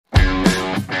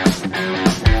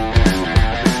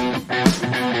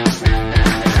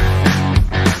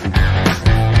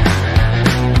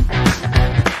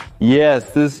Yes,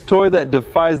 this toy that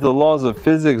defies the laws of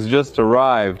physics just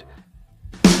arrived.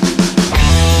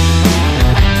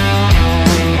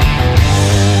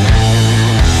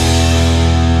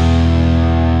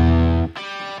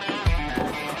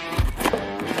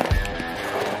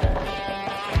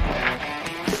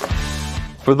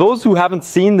 For those who haven't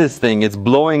seen this thing, it's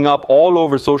blowing up all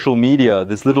over social media,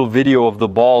 this little video of the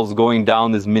balls going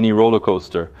down this mini roller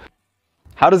coaster.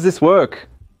 How does this work?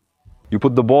 You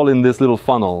put the ball in this little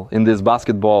funnel, in this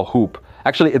basketball hoop.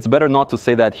 Actually, it's better not to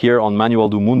say that here on Manual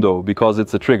do Mundo, because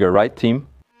it's a trigger, right, team?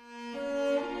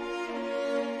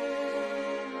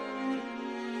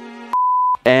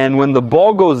 And when the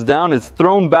ball goes down, it's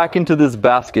thrown back into this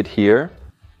basket here.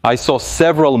 I saw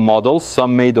several models,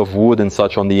 some made of wood and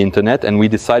such on the internet, and we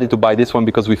decided to buy this one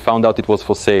because we found out it was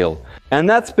for sale. And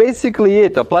that's basically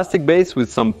it, a plastic base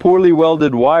with some poorly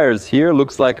welded wires here,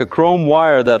 looks like a chrome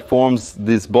wire that forms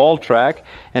this ball track,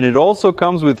 and it also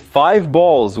comes with 5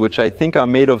 balls, which I think are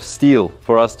made of steel,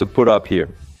 for us to put up here.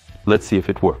 Let's see if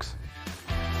it works.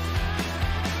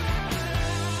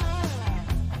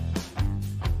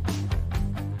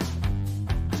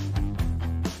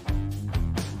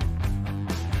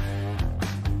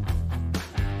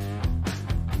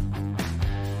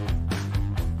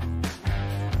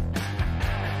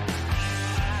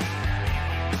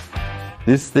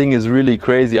 This thing is really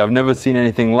crazy. I've never seen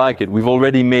anything like it. We've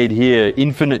already made here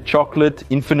infinite chocolate,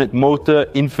 infinite motor,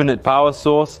 infinite power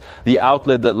source, the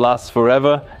outlet that lasts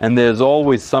forever, and there's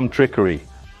always some trickery.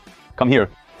 Come here.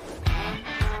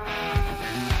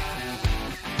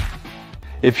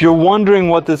 If you're wondering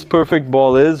what this perfect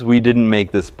ball is, we didn't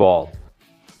make this ball.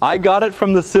 I got it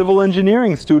from the civil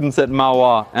engineering students at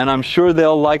Mawa, and I'm sure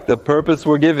they'll like the purpose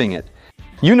we're giving it.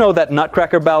 You know that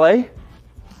Nutcracker ballet?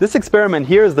 This experiment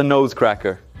here is the nose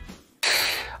cracker.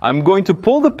 I'm going to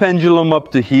pull the pendulum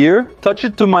up to here, touch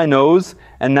it to my nose,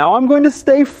 and now I'm going to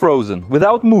stay frozen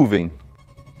without moving.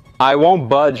 I won't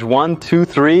budge 1, 2,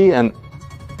 3, and...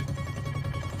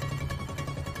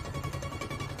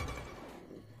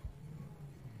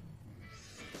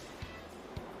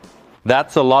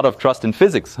 That's a lot of trust in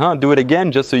physics, huh? Do it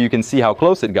again just so you can see how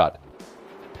close it got.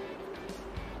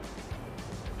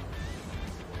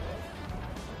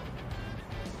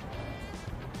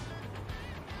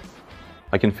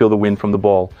 I can feel the wind from the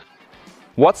ball.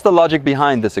 What's the logic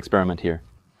behind this experiment here?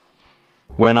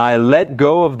 When I let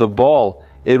go of the ball,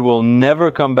 it will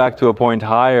never come back to a point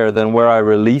higher than where I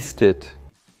released it.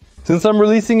 Since I'm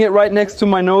releasing it right next to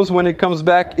my nose, when it comes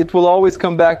back, it will always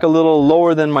come back a little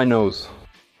lower than my nose.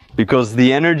 Because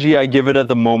the energy I give it at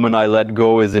the moment I let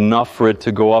go is enough for it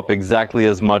to go up exactly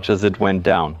as much as it went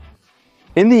down.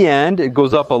 In the end, it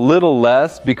goes up a little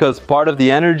less because part of the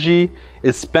energy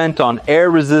is spent on air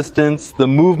resistance, the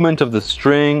movement of the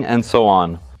string, and so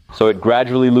on. So it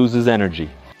gradually loses energy.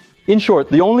 In short,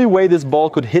 the only way this ball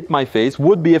could hit my face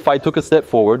would be if I took a step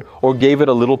forward or gave it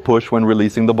a little push when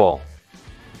releasing the ball.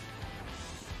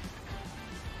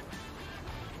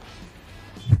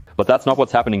 But that's not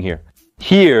what's happening here.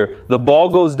 Here, the ball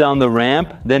goes down the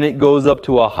ramp, then it goes up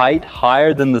to a height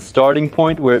higher than the starting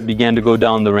point where it began to go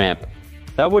down the ramp.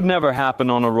 That would never happen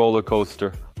on a roller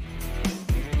coaster.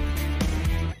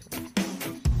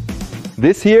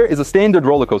 This here is a standard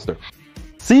roller coaster.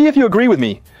 See if you agree with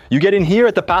me. You get in here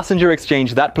at the passenger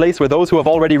exchange, that place where those who have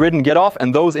already ridden get off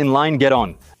and those in line get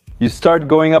on. You start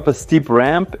going up a steep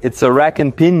ramp. It's a rack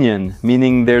and pinion,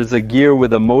 meaning there's a gear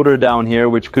with a motor down here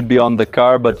which could be on the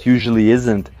car but usually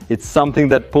isn't. It's something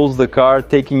that pulls the car,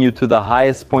 taking you to the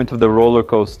highest point of the roller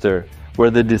coaster, where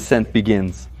the descent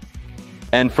begins.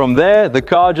 And from there, the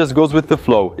car just goes with the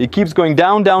flow. It keeps going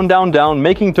down, down, down, down,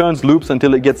 making turns, loops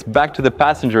until it gets back to the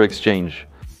passenger exchange.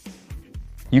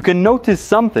 You can notice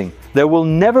something. There will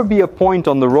never be a point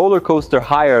on the roller coaster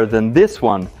higher than this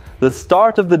one, the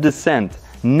start of the descent.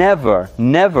 Never,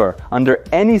 never, under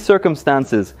any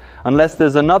circumstances, unless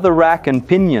there's another rack and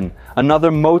pinion, another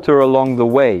motor along the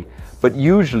way. But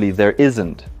usually there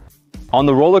isn't. On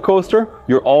the roller coaster,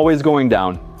 you're always going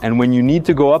down. And when you need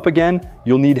to go up again,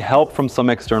 you'll need help from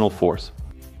some external force.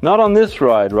 Not on this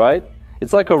ride, right?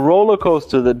 It's like a roller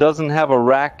coaster that doesn't have a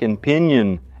rack and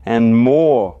pinion and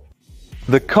more.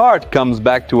 The cart comes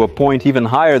back to a point even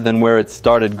higher than where it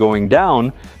started going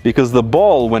down because the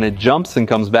ball, when it jumps and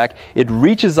comes back, it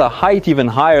reaches a height even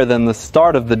higher than the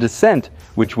start of the descent,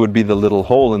 which would be the little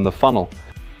hole in the funnel.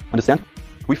 Understand?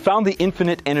 We found the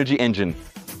infinite energy engine.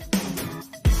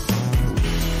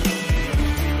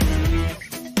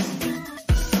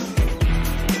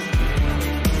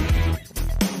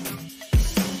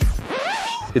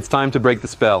 It's time to break the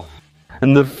spell.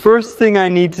 And the first thing I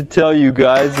need to tell you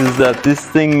guys is that this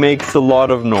thing makes a lot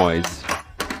of noise.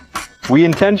 We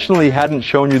intentionally hadn't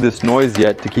shown you this noise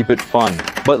yet to keep it fun,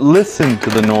 but listen to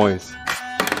the noise.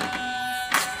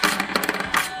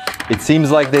 It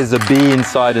seems like there's a bee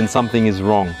inside and something is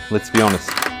wrong, let's be honest.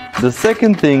 The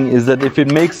second thing is that if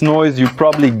it makes noise, you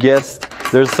probably guessed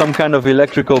there's some kind of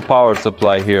electrical power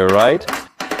supply here, right?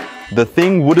 The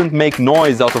thing wouldn't make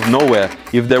noise out of nowhere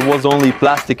if there was only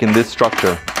plastic in this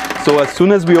structure. So as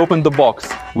soon as we opened the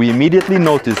box, we immediately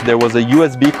noticed there was a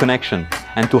USB connection.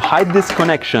 And to hide this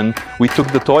connection, we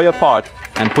took the toy apart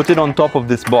and put it on top of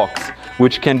this box,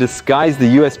 which can disguise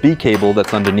the USB cable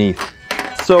that's underneath.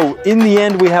 So in the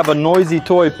end, we have a noisy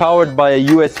toy powered by a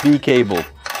USB cable.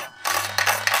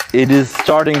 It is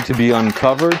starting to be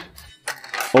uncovered.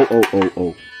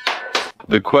 Oh.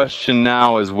 The question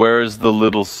now is, where is the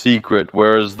little secret?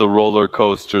 Where is the roller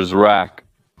coaster's rack?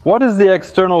 What is the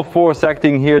external force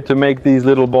acting here to make these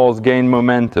little balls gain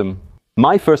momentum?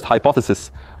 My first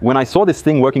hypothesis, when I saw this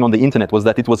thing working on the internet, was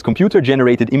that it was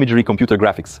computer-generated imagery, computer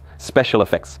graphics, special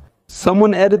effects.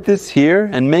 Someone edit this here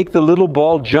and make the little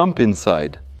ball jump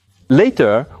inside.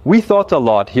 Later, we thought a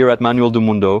lot here at Manuel do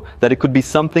Mundo that it could be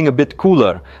something a bit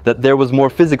cooler, that there was more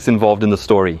physics involved in the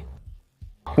story.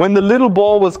 When the little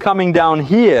ball was coming down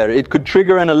here, it could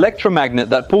trigger an electromagnet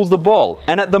that pulls the ball.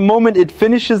 And at the moment it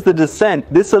finishes the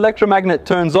descent, this electromagnet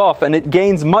turns off and it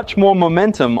gains much more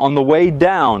momentum on the way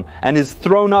down and is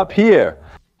thrown up here.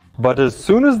 But as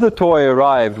soon as the toy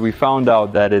arrived, we found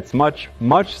out that it's much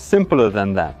simpler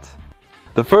than that.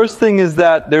 The first thing is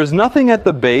that there's nothing at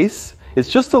the base. It's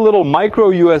just a little micro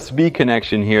USB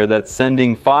connection here that's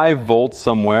sending 5 volts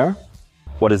somewhere.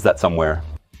 What is that somewhere?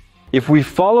 If we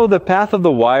follow the path of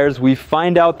the wires, we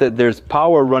find out that there's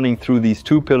power running through these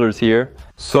 2 pillars here.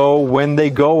 So when they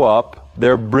go up,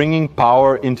 they're bringing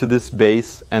power into this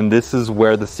base, and this is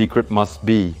where the secret must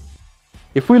be.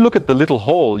 If we look at the little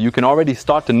hole, you can already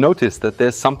start to notice that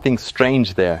there's something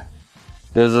strange there.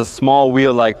 There's a small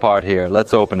wheel-like part here.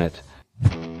 Let's open it.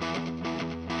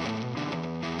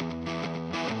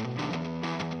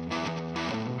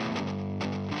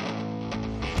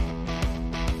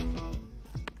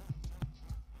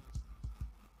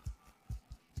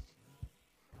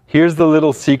 Here's the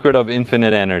little secret of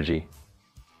infinite energy.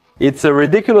 It's a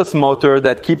ridiculous motor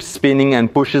that keeps spinning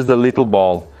and pushes the little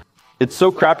ball. It's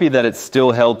so crappy that it's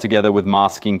still held together with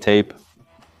masking tape.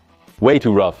 Way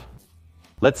too rough.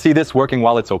 Let's see this working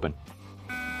while it's open.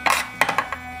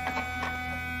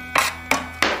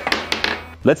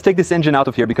 Let's take this engine out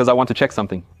of here because I want to check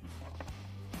something.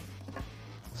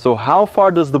 So how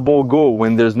far does the ball go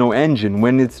when there's no engine,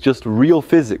 when it's just real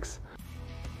physics?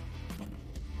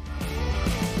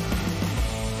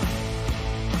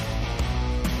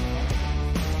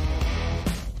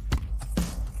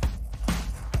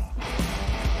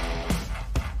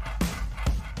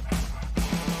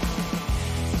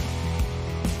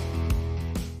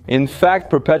 In fact,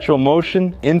 perpetual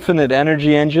motion, infinite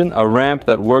energy engine, a ramp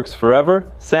that works forever,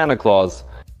 Santa Claus.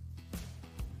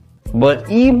 But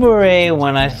Ibere,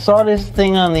 when I saw this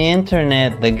thing on the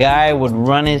internet, the guy would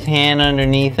run his hand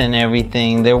underneath and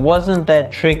everything. There wasn't that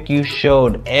trick you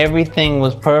showed. Everything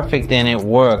was perfect and it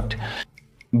worked.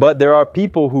 But there are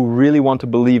people who really want to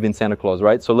believe in Santa Claus,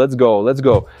 right? So let's go.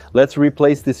 Let's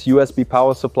replace this USB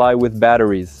power supply with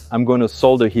batteries. I'm going to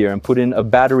solder here and put in a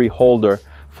battery holder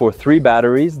for 3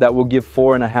 batteries that will give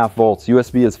 4.5 volts.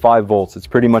 USB is 5 volts. It's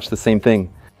pretty much the same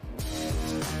thing.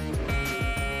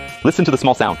 Listen to the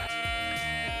small sound.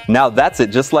 Now that's it,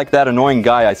 just like that annoying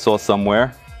guy I saw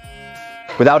somewhere.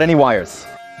 Without any wires.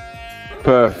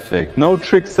 Perfect. No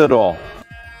tricks at all.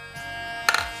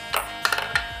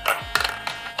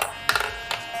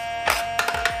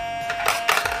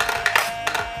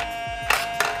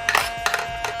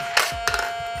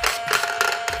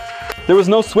 There was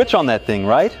no switch on that thing,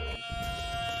 right?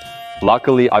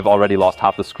 Luckily, I've already lost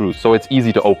half the screws, so it's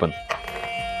easy to open.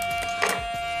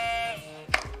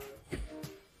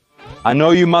 I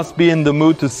know you must be in the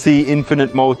mood to see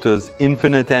infinite motors,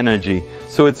 infinite energy,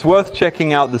 so it's worth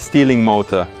checking out the stealing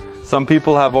motor. Some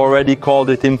people have already called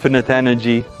it infinite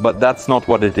energy, but that's not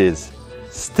what it is.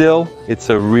 Still, it's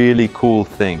a really cool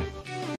thing.